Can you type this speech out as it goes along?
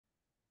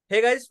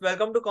Hey guys,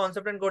 welcome to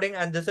Concept and Coding,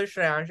 and this is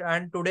Shreyansh.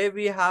 And today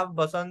we have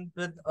Basant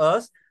with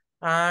us.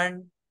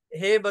 And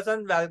hey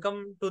Basant,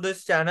 welcome to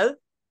this channel.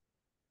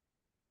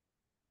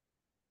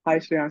 Hi,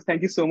 Shreyans.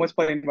 Thank you so much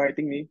for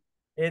inviting me.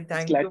 Hey, It's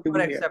thank glad you to for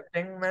be here.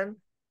 accepting, man.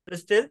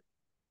 Still,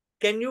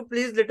 can you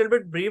please little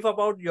bit brief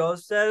about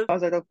yourself? I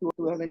was out of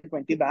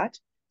 2020 batch.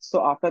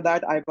 So after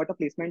that, I got a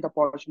placement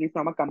opportunity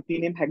from a company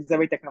named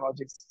Hexaware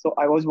Technologies. So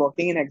I was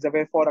working in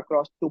Hexaware for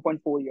across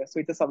 2.4 years.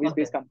 So it's a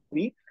service-based Okay.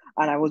 company,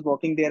 and I was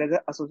working there as an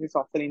associate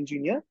software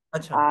engineer.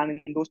 Acha.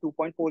 And in those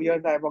 2.4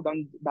 years, I worked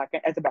on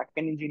backend as a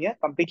backend engineer,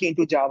 completely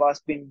into Java,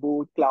 Spring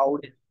Boot,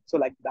 Cloud, Okay. so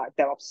like that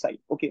DevOps side.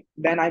 Okay.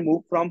 Then I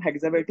moved from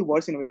Hexaware to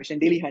Worst Innovation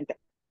Daily Hunt.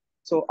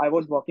 So I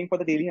was working for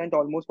the Daily Hunt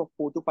almost for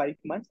 4 to 5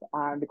 months,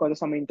 and because of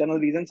some internal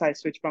reasons, I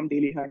switched from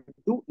Daily Hunt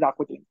to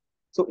Rakuten.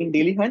 So in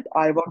Daily Hunt,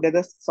 I worked as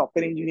a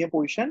software engineer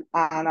position,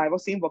 and I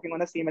was same working on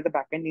the same as a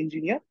backend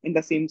engineer in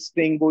the same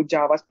Spring Boot,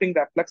 Java, Spring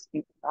Reflex,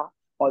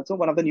 also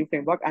one of the new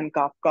framework, and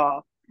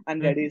Kafka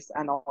and Mhm. Redis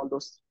and all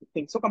those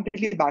things. So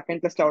completely backend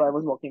plus cloud I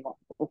was working on.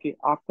 Okay,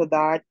 after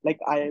that, like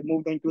I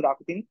moved into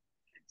Rakuten.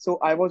 So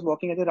I was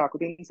working at the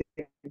Rakuten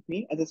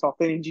company as a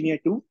software engineer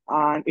too,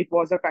 and it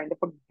was a kind of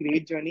a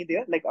great journey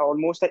there. Like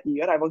almost a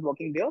year I was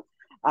working there,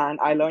 and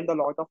I learned a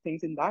lot of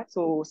things in that.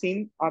 So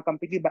same I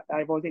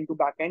was into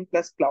backend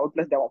plus cloud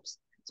plus DevOps.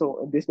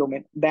 So this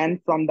domain.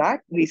 Then from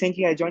that,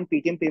 recently I joined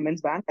Paytm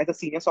Payments Bank as a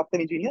senior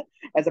software engineer,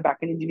 as a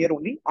backend engineer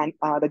only, and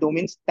the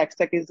domain's tech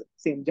stack is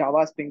same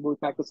Java, Spring Boot,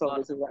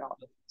 microservices, Awesome. and all.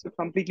 So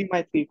completely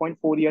my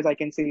 3.4 years I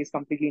can say is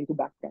completely into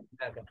backend.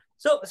 Okay.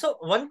 So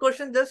one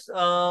question just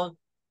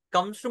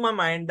comes to my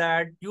mind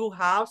that you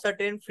have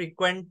certain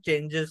frequent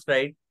changes,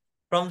 right?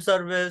 From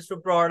service to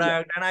Yeah,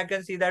 product, and I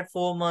can see that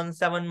 4 months,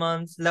 7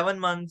 months, 11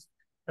 months,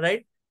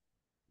 right?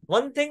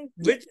 One thing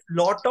yeah. which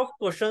lot of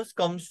questions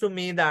comes to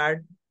me that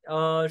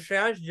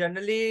Shreyansh,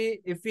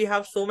 generally if we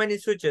have so many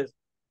switches,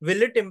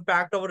 will it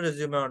impact our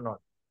resume or not?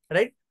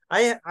 Right?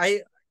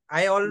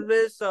 I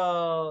always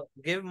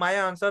give my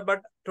answer,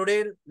 but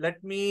today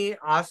let me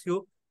ask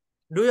you,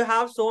 do you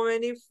have so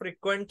many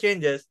frequent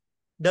changes?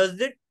 Does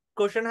it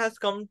question has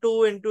come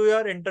to into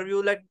your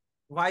interview like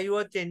why you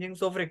are changing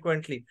so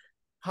frequently?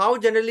 How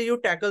generally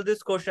you tackle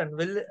this question?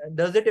 Will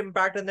does it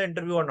impact in the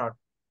interview or not?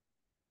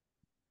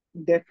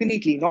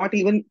 Definitely, not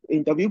even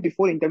interview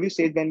before interview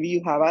stage when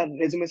we have a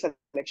resume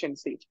selection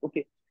stage.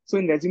 Okay. So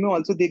in resume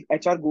also the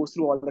HR goes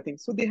through all the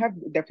things. So they have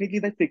definitely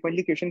that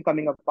frequently question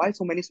coming up. Why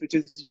so many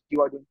switches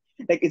you are doing?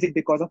 Like is it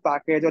because of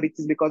package or it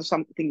is because of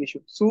something issue?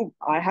 So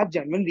I have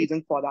genuine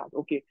reasons for that.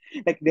 Okay.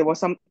 Like there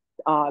was some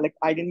like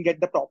I didn't get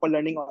the proper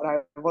learning or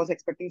I was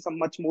expecting some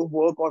much more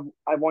work or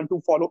I want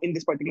to follow in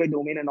this particular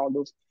domain and all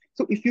those.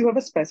 So if you have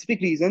a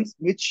specific reasons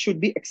which should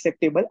be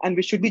acceptable and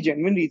which should be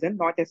genuine reason,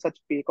 not as such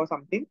fake or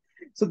something,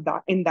 so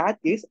that in that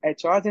case,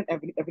 HRs and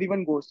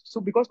everyone goes. So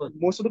because Good.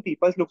 most of the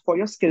people look for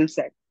your skill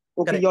set,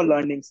 okay, Correct. your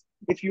learnings.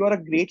 If you are a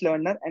great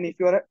learner and if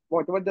you are a,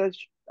 whatever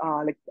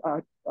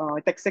the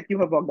tech stack you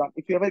have worked on,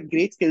 if you have a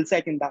great skill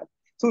set in that,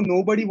 so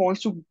nobody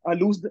wants to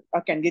lose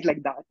a candidate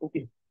like that.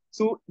 Okay,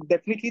 so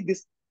definitely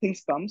this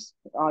things comes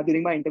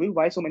during my interview.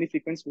 Why so many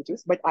frequent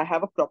switches? But I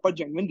have a proper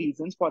genuine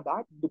reasons for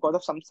that because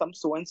of some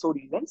so and so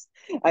reasons.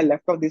 I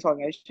left off this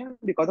organization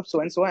because of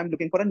so and so. I'm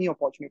looking for a new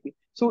opportunity.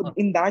 So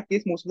Okay. in that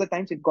case, most of the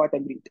times it got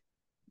agreed.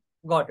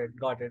 Got it.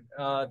 Got it.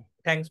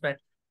 Thanks, man.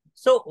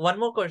 So one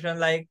more question,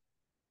 like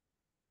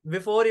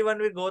before even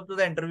we go to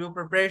the interview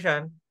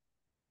preparation,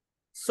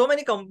 so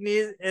many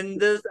companies in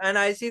this, and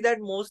I see that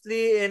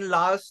mostly in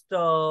last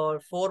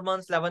 4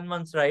 months, 11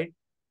 months, right?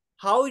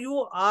 How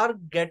you are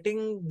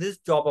getting this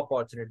job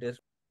opportunities?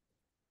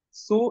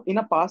 So in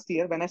a past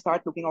year, when I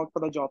start looking out for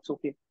the jobs,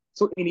 okay.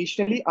 So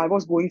initially, I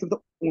was going through the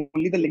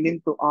only the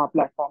LinkedIn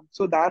platform.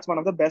 So that's one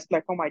of the best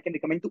platform I can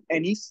recommend to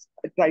any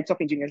types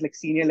of engineers, like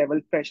senior level,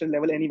 fresher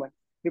level, anyone,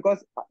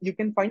 because you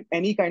can find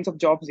any kinds of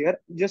jobs here.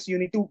 Just you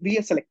need to be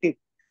a selective.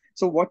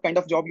 So what kind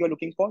of job you're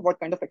looking for, what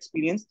kind of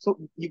experience. So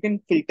you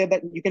can filter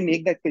that, you can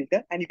make that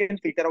filter, and you can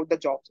filter out the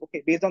jobs.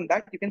 Okay, based on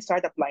that, you can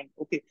start applying.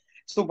 Okay,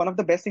 so one of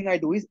the best thing I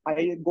do is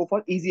I go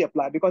for easy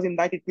apply because in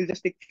that it will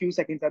just take few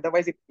seconds.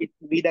 Otherwise, if it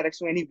redirects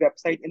to any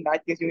website, in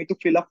that case, you need to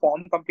fill a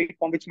form, complete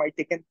form, which might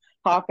take an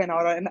half an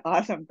hour or an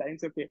hour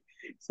sometimes. Okay.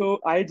 So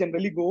I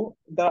generally go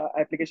the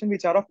application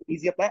which are of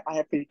easy apply. I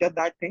have filtered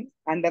that thing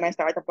and then I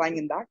start applying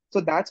in that.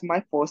 So that's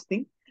my first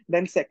thing.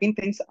 Then second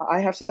things,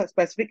 I have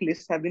specific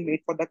lists have been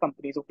made for the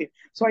companies. Okay.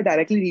 So I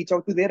directly reach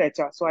out to their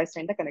HR. So I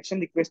send a connection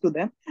request to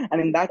them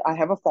and in that, I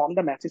have a form,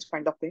 the message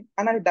kind of thing.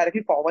 And I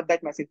directly forward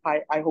that message.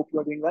 Hi, I hope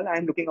you're doing well.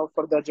 I'm looking out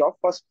for the job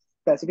for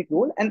specific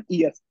role and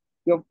years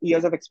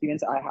of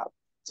experience I have.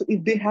 So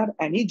if they have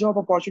any job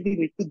opportunity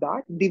related to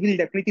that, they will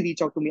definitely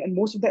reach out to me. And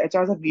most of the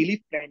HRs are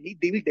really friendly.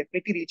 They will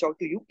definitely reach out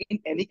to you in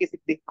any case if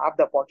they have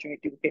the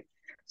opportunity. Okay.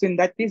 So in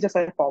that case, just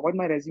I forward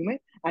my resume,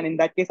 and in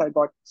that case, I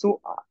got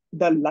so.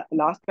 the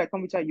last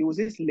platform which I use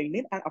is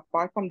LinkedIn, and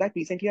apart from that,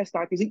 recently I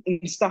started using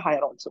Insta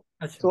Hire also.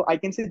 अच्छा. So I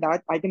can say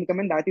that I can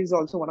recommend that is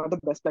also one of the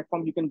best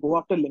platforms you can go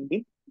after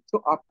LinkedIn.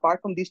 So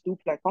apart from these two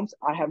platforms,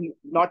 I have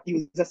not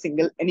used a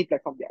single any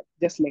platform yet.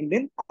 Just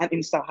LinkedIn and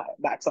Insta Hire.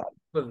 That's all.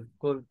 Cool,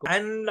 cool, cool.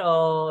 And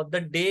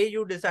the day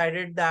you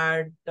decided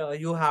that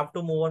you have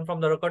to move on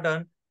from the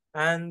Rakuten,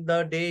 and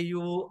the day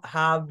you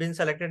have been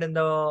selected in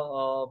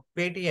the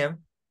Paytm,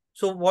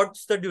 so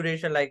what's the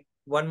duration? Like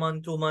 1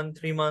 month, 2 months,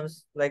 3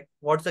 months? Like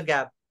what's the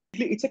gap?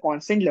 It's a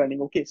constant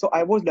learning. Okay, so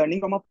I was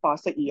learning from a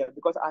past a year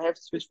because I have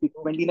switched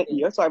frequently in a Okay.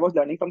 year. So I was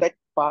learning from that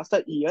past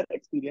a year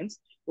experience.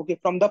 Okay,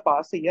 from the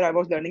past a year, I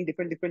was learning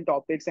different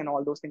topics and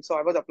all those things. So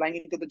I was applying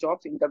into the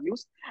jobs,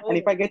 interviews, and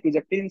if Oh, I get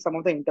rejected in some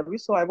of the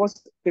interviews, so I was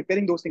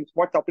preparing those things,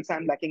 what topics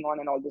I'm lacking on,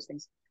 and all those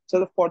things.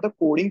 So for the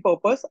coding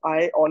purpose,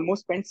 I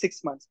almost spent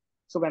 6 months.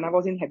 So when I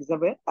was in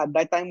Hexaware, at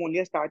that time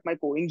only I start my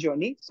coding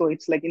journey. So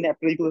it's like in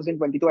April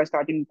 2022, I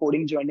started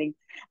coding journey,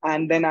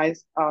 and then I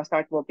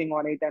start working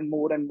on it and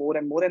more and more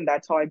and more, and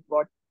that's how I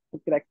got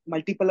like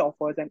multiple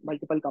offers and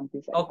multiple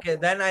companies like that. okay.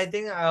 Then I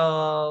think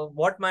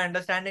what my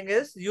understanding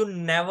is, you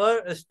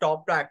never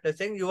stop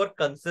practicing. You are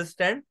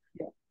consistent.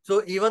 Yeah,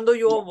 So even though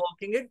you yeah, are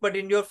working it, but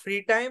in your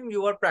free time,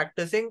 you are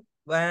practicing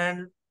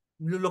and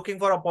you're looking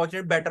for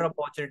better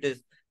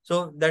opportunities.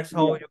 So that's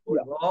how yeah, you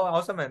yeah, go. Oh,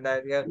 awesome, man.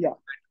 That, yeah, yeah.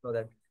 I know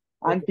that.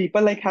 And Okay.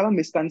 people like have a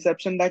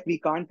misconception that we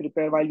can't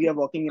prepare while we are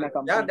working in a Yeah,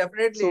 company.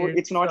 definitely. So it's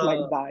It's not like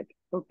that.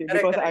 Okay,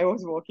 correct, because I correct,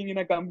 was working in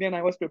a company and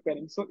I was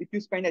preparing. So if you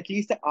spend at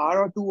least an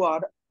hour or 2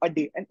 hour a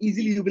day, and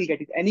easily you will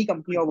get it. Any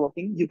company you're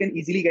working, you can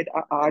easily get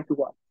an hour,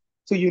 2 hour.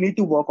 So you need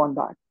to work on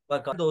that.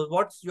 work on those.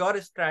 What's your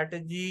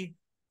strategy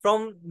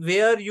from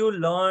where you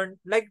learned,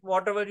 like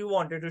whatever you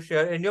wanted to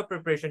share in your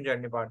preparation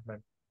journey,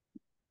 department?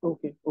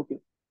 Okay, okay.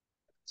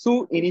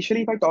 So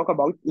initially, if I talk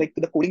about like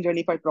the coding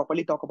journey, if I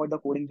properly talk about the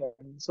coding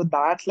journey, so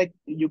that's like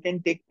you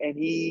can take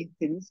any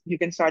things, you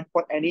can start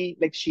for any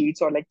like sheets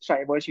or like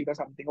Shiver sheet or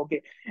something,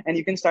 okay, and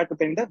you can start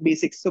preparing the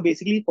basics. So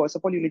basically, first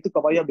of all, you need to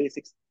cover your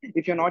basics.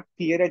 If you're not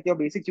clear at your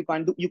basics, you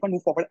can't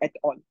move forward at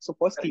all. So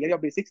first Correct. clear your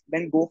basics,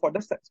 then go for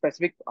the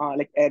specific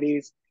like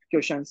arrays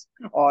questions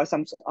or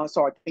some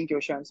sorting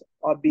questions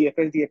or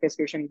BFS, DFS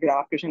question,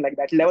 graph question like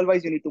that. Level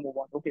wise, you need to move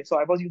on. Okay, so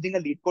I was using a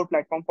lead code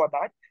platform for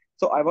that,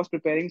 so I was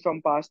preparing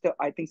from past,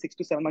 I think 6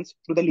 to 7 months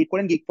through the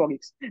LeetCode and Geek for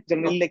Geeks.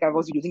 Generally, Okay. like I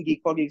was using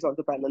Geek for Geeks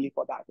also parallelly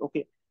for that.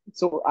 Okay.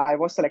 So I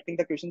was selecting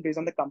the questions based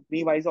on the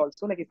company wise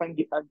also. Like if I'm,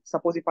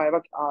 suppose if I have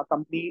a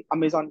company,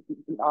 Amazon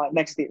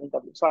next day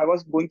interview. So I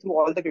was going through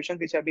all the questions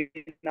which have been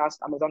asked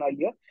Amazon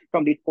earlier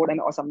from LeetCode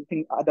and or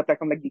something other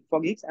platform like Geek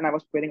for Geeks. And I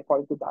was preparing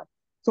according to that.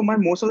 So my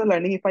most of the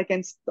learning, if I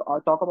can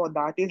talk about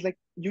that, is like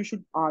you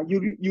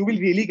will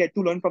really get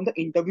to learn from the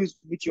interviews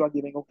which you are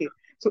giving. Okay,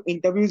 so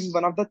interviews is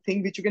one of the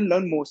thing which you can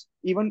learn most.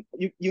 Even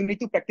you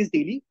need to practice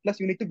daily, plus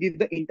you need to give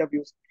the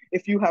interviews.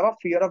 If you have a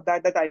fear of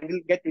that I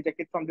will get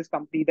rejected from this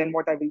company, then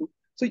what I will do?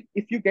 So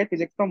if you get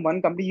rejected from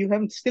one company, you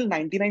have still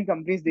 99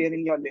 companies there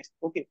in your list.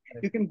 Okay,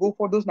 Correct. you can go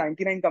for those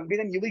 99 companies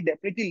and you will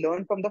definitely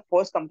learn from the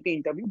first company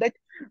interview that,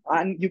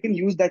 and you can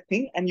use that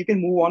thing and you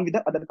can move on with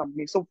the other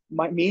company. So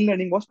my main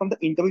learning was from the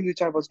interviews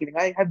which I was giving.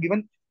 I have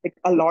given like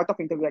a lot of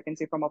interviews, I can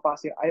say, from a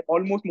past year. I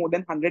almost more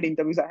than 100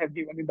 interviews I have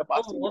given in the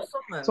past Oh, year.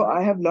 awesome, So man.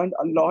 I have learned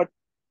a lot.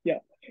 Yeah.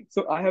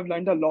 So I have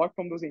learned a lot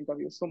from those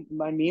interviews. So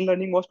my main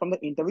learning was from the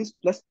interviews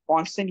plus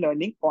constant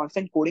learning,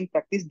 constant coding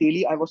practice.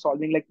 Daily, I was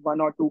solving like one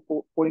or two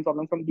coding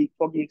problems from Geek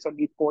for Geeks or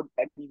Geek Code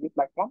at TV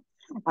platform.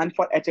 And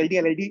for HLD,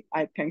 LLD,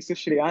 I thanks to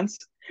Shreyans,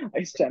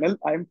 his channel,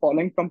 I'm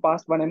following from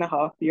past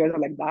 1.5 years or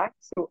like that.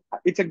 So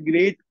it's a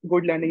great,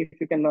 good learning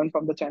if you can learn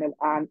from the channel.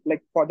 And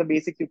like for the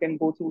basics, you can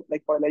go through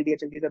like for LLD,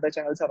 HLD, the other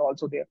channels are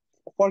also there.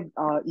 For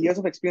years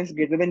of experience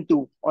greater than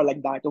two or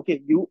like that,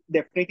 okay, you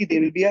definitely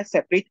there will be a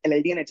separate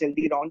LLD and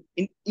HLD round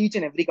in each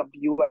and every company.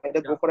 You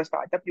either Yeah. go for a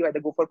startup, you either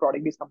go for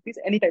product based companies,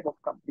 any type of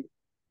company.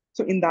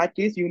 So in that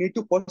case, you need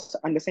to first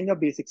understand your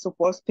basics. So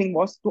first thing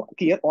was to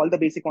clear all the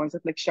basic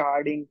concepts like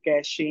sharding,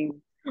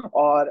 caching,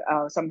 or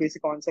some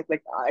basic concept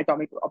like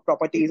atomic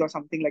properties or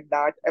something like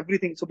that.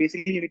 Everything. So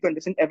basically, you need to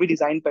understand every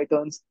design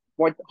patterns,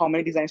 how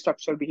many design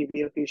structural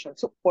behavior creation.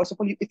 So first of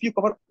all, if you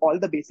cover all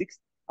the basics,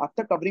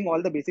 after covering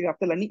all the basics,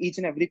 after learning each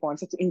and every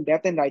concept in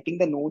depth and writing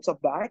the notes of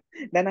that,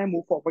 then I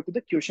move forward to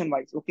the question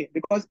wise. Okay,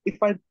 because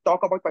if I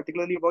talk about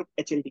particularly about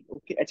HLD,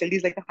 okay, HLD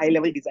is like a high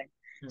level design.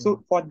 Hmm.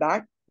 So for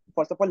that,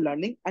 first of all,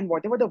 learning and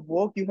whatever the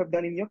work you have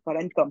done in your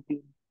current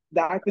company,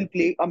 that will Correct.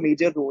 play a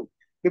major role,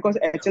 because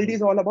HLD Yeah.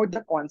 is all about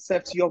the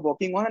concepts you're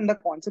working on and the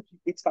concepts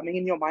it's coming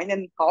in your mind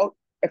and how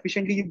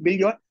efficiently you build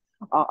your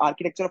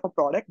architecture of a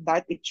product,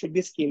 that it should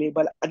be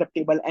scalable,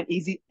 adaptable, and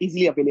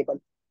easily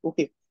available.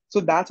 Okay,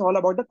 so that's all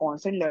about the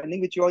constant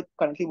learning which you are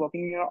currently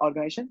working in your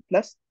organization,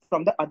 plus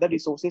from the other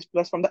resources,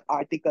 plus from the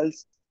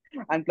articles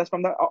And plus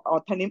from the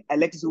author named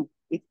Alex Zhu,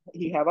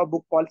 he have a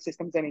book called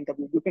Systems and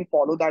Interview. You can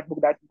follow that book.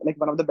 That's like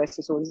one of the best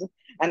resources.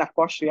 And of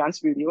course, Shreyan's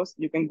videos.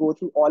 You can go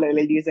through all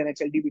LLDs and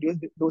HLD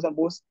videos. Those are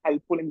most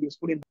helpful and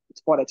useful in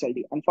for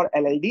HLD. And for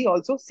LLD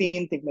also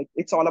same thing. Like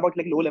it's all about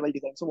like low level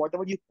design. So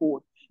whatever you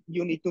code,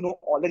 you need to know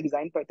all the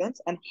design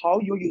patterns and how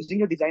you're using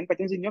your design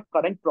patterns in your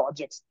current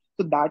projects.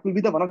 So that will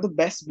be the one of the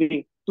best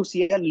way to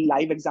see a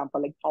live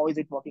example, like how is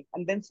it working,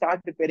 and then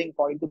start preparing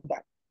according to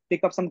that.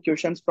 Pick up some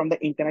questions from the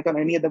internet or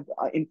any other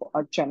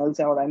channels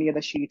or any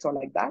other sheets or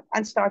like that,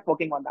 and start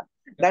working on that.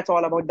 Yeah. That's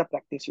all about the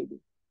practice you do.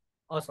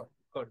 Awesome.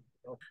 Good.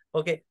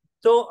 Okay.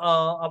 So,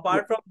 Yeah.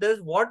 apart from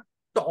this, what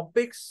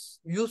topics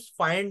you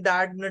find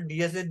that in a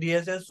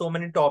DSS, so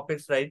many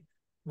topics, right?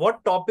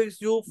 What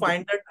topics you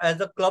find that as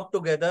a club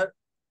together,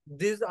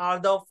 these are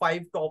the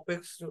five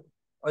topics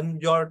on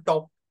your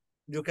top,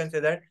 you can say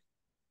that,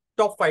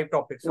 top five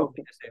topics of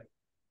Okay.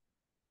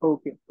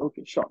 DSA.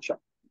 Okay, sure, sure.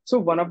 So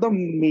one of the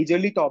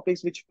majorly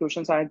topics which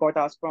questions I got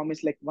asked from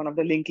is like one of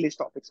the linked list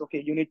topics.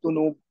 Okay, you need to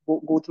know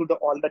go through the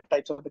all the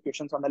types of the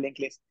questions on the linked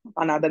list.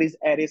 Another is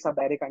array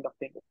sub-array kind of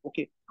thing.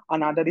 Okay,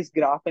 another is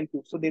graph and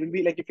cube. So there will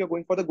be like if you're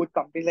going for the good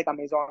companies like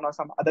Amazon or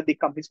some other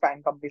big companies,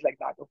 fan companies like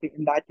that. Okay,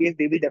 in that case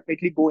they will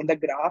definitely go in the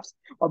graphs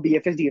or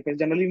BFS DFS.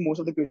 Generally, most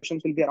of the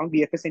questions will be around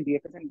BFS and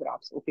DFS and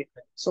graphs. Okay,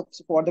 so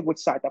for the good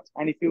startups,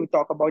 and if you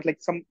talk about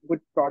like some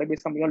good product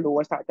based company or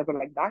lower startup or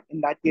like that,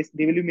 in that case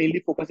they will be mainly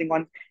focusing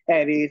on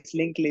arrays,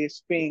 linked lists,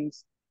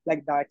 strings,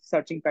 like that,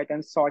 searching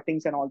patterns,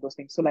 sortings, and all those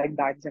things. So like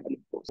that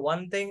generally goes.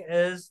 One thing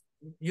is,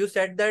 you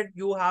said that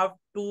you have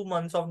 2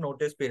 months of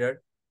notice period,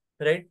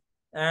 right?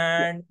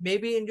 Yeah, And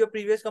maybe in your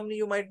previous company,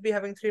 you might be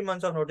having 3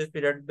 months of notice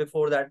period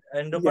before that.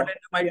 And for yeah, that,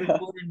 you might be yeah.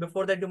 2, and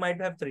before that, you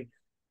might have 3.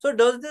 So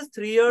does this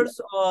 3 years,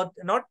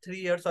 not 3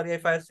 years, sorry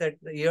if I said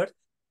years,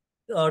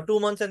 2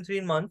 months and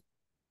 3 months.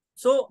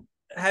 So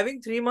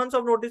having 3 months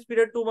of notice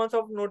period, 2 months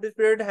of notice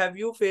period, have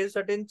you faced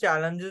certain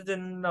challenges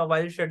in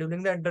while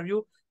scheduling the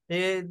interview?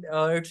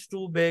 It's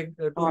too big,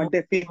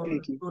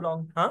 Definitely. too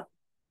long, huh?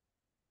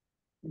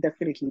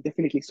 Definitely,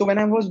 definitely. So when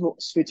I was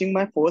switching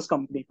my first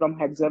company from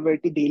Hexaver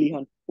to Daily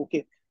Hunt,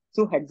 okay.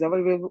 So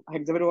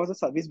Hexaver was a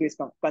service-based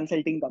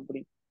consulting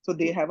company. So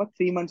they have a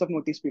 3 months of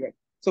notice period.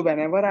 So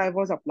whenever I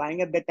was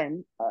applying at that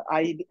time,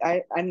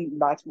 and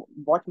that's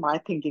what my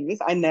thinking is.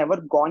 I never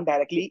gone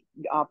directly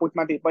put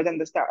my papers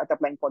and start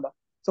applying for the.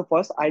 So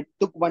first I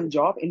took one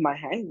job in my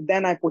hand,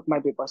 then I put my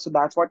papers. So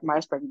that's what my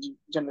strategy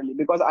generally,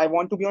 because I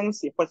want to be on the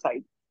safer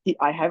side.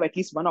 I have at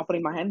least one offer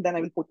in my hand, then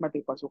I will put my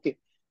papers. Okay,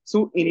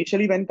 so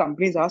initially, when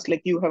companies ask,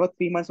 like, you have a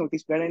 3 months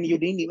notice period and you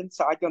didn't even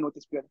start your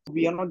notice period, so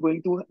we are not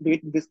going to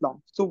wait this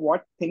long. So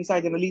what things I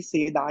generally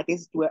say that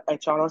is to a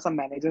HR or some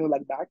manager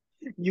like that,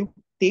 you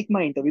take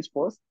my interviews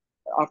first.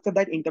 After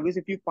that interviews,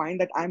 if you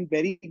find that I'm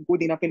very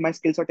good enough in my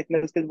skills or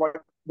technical skills,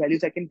 what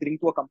values I can bring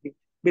to a company,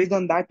 based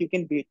on that, you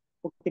can wait.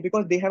 Okay,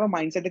 because they have a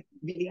mindset that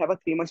we have a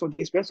 3 months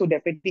notice period, so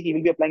definitely he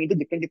will be applying into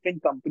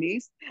different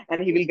companies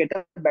and he will get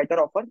a better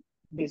offer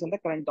based on the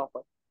current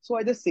offer. So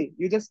I just say,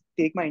 you just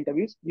take my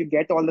interviews, you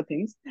get all the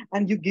things,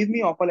 and you give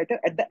me offer letter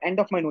at the end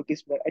of my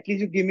notice period. At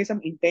least you give me some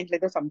intent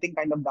letter, something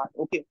kind of that.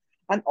 Okay.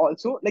 And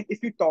also, like if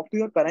you talk to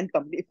your current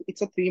company, if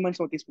it's a 3 months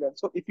notice period.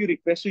 So if you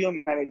request to your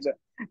manager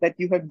that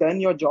you have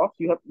done your job,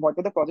 you have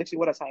whatever the projects you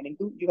were assigning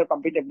to, you have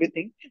completed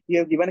everything, you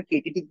have given a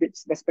KT to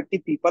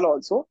respective people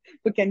also.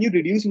 So can you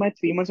reduce my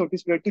 3 months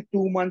notice period to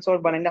 2 months or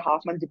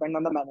 1.5 months, depending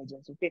on the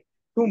managers? Okay.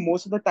 So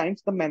most of the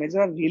times the managers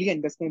are really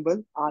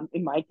understandable. And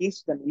in my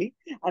case, generally,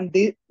 and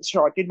they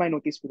shorted my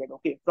notice period,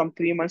 okay, from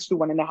 3 months to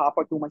 1.5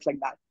 or 2 months like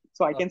that.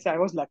 So I can say I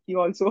was lucky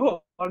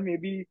also, or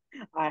maybe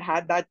I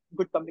had that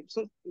good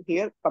communication. So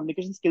here,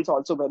 communication skills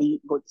also very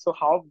good. So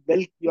how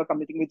well you are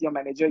communicating with your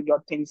manager,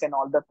 your things and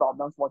all the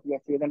problems, what you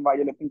have faced and why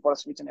you're looking for a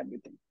switch and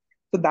everything.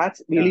 So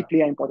that's really Yeah.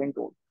 play an important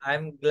role.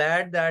 I'm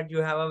glad that you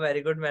have a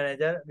very good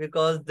manager,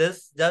 because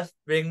this just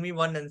bring me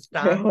one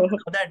instance.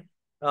 Now that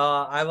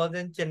I was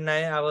in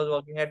Chennai, I was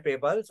working at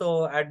PayPal.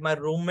 So at my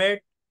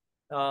roommate,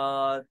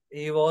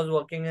 he was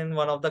working in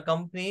one of the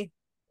company,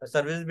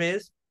 service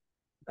based,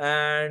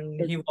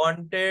 and he Okay,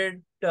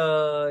 wanted.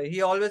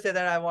 He always said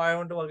that I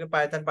want to work in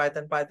Python,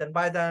 Python, Python,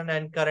 Python.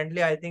 And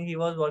currently, I think he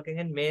was working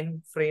in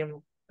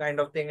mainframe kind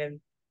of thing in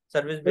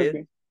service based.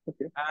 okay,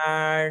 okay.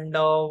 And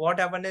what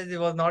happened is he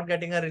was not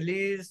getting a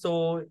release,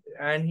 so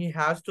and he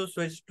has to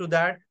switch to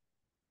that.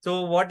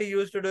 So what he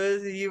used to do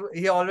is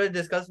he always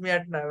discussed me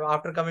at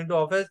after coming to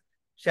office.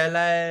 Shall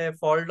I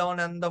fall down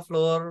on the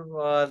floor?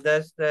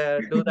 Just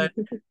do that.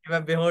 कि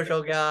मैं बेहोश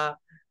हो गया.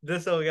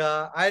 This हो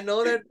गया. I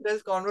know that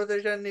this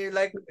conversation he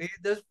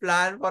just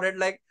planned for it,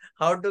 like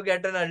how to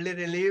get an early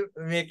relief,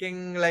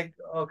 making like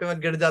okay मैं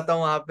गिर जाता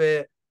हूँ वहाँ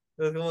पे.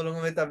 तो उसको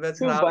बोलूँगा मेरी तबीयत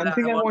So खराब one है. I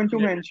thing I want want to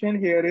to get mention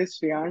here is,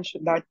 Shreyansh,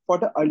 that for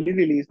the early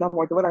release, now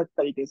whatever I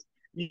felt is,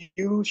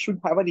 you should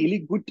have a really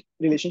good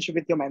relationship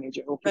with your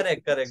manager.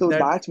 Okay, correct. so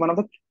That's that's one of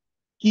the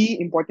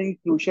key, important,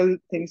 crucial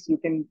things you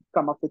can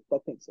come up with the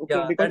things. Okay,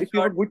 Yeah, because that's if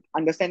you have what. a good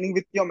understanding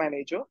with your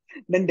manager,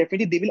 then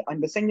definitely they will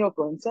understand your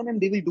concern and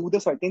they will do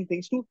the certain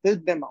things to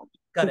help them out, to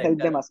Correct, help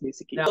them correct. us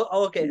basically. Yeah. So,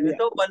 okay. Yeah,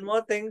 So one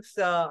more things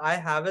I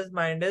have is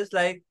mind is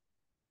like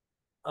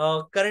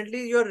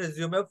currently your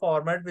resume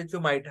format which you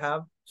might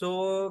have.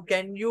 So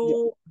can yeah.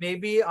 you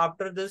maybe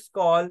after this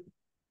call,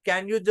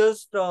 can you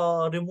just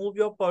remove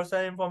your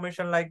personal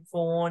information like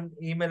phone,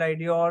 email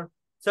ID or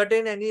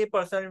certain any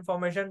personal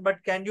information, but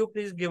can you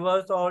please give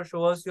us or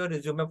show us your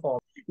resume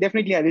format?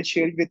 Definitely, I will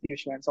share it with you,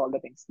 Shivans, all the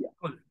things. Yeah,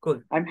 Cool,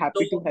 cool. I'm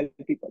happy to So help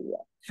people. Yeah,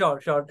 sure,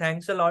 sure.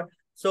 Thanks a lot.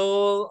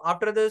 So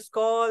after this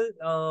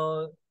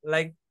call,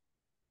 like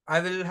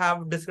I will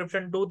have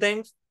description two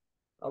things.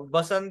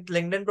 Basant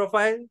LinkedIn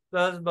profile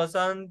plus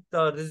Basant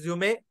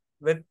resume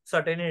with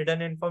certain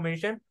hidden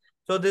information.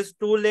 So these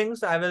two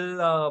links I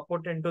will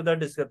put into the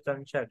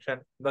description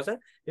section. Basant,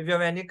 if you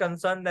have any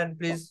concern, then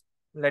please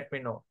let me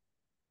know.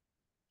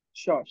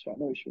 sure,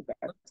 no issue.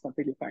 That's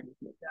completely fine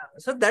with me. Yeah.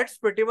 So that's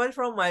pretty much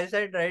from my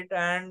side, right?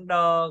 And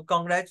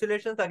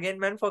congratulations again,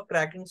 man, for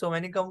cracking so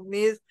many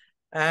companies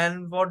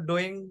and for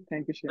doing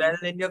Thank you, Shivans.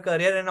 well in your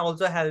career and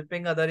also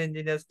helping other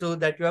engineers too.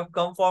 That you have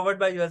come forward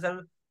by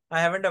yourself.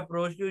 I haven't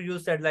approached you. You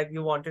said like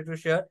you wanted to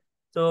share.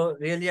 So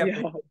really Yeah,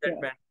 appreciate that, yeah.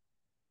 man.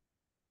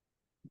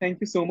 Thank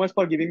you so much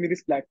for giving me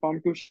this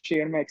platform to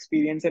share my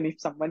experience. And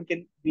if someone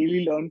can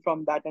really learn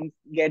from that and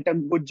get a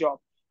good job,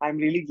 I'm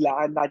really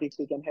glad that if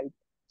they can help.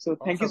 So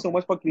thank you Awesome. so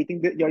much for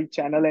creating your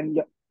channel and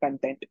your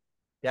content.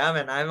 Yeah,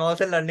 man. I'm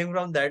also learning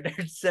from that.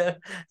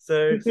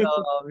 So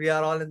we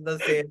are all in the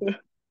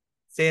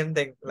same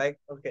thing. Like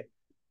okay,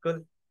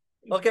 cool.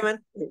 Okay, man.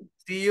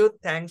 See you.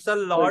 Thanks a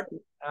lot, Okay.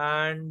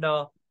 and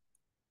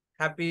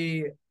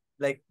happy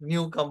like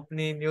new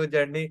company, new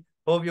journey.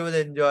 Hope you will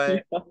enjoy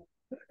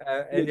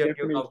Yeah, in yeah,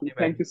 your new company, definitely.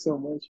 Thank man. you so much.